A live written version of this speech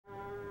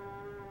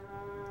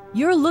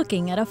You're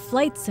looking at a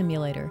flight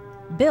simulator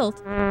built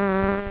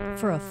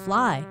for a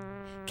fly.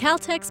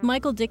 Caltech's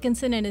Michael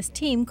Dickinson and his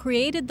team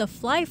created the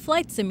Fly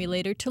Flight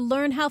Simulator to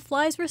learn how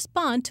flies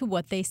respond to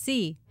what they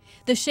see.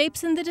 The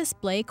shapes in the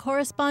display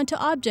correspond to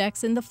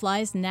objects in the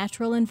fly's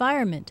natural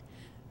environment: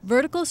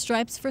 vertical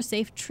stripes for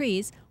safe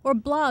trees or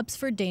blobs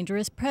for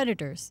dangerous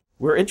predators.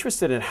 We're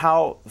interested in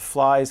how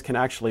flies can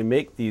actually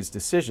make these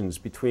decisions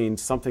between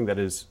something that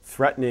is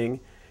threatening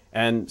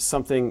and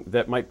something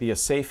that might be a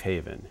safe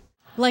haven.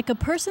 Like a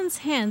person's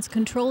hands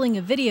controlling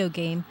a video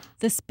game,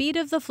 the speed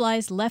of the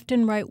fly's left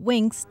and right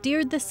wings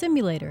steered the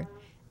simulator.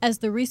 As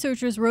the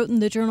researchers wrote in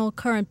the journal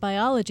Current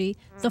Biology,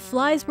 the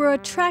flies were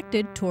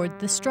attracted toward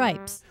the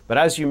stripes. But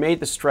as you made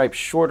the stripes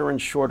shorter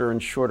and shorter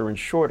and shorter and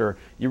shorter,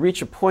 you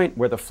reach a point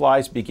where the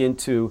flies begin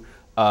to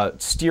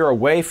steer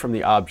away from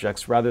the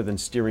objects rather than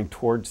steering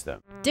towards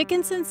them.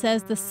 Dickinson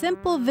says the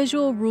simple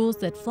visual rules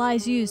that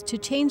flies use to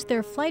change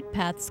their flight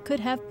paths could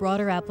have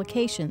broader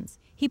applications.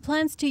 He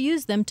plans to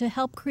use them to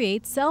help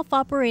create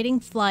self-operating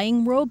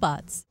flying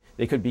robots.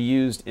 They could be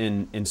used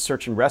in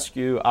search and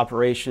rescue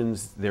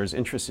operations. There's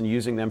interest in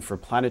using them for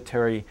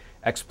planetary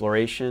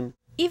exploration.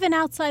 Even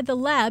outside the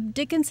lab,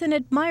 Dickinson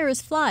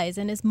admires flies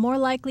and is more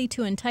likely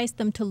to entice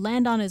them to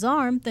land on his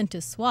arm than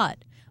to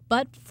swat.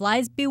 But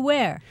flies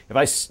beware. If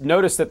I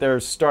notice that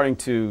they're starting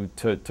to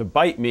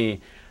bite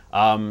me,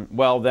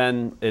 well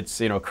then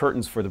it's,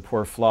 curtains for the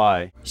poor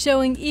fly.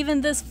 Showing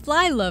even this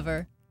fly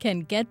lover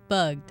can get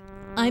bugged.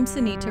 I'm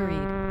Sunita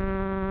Reed.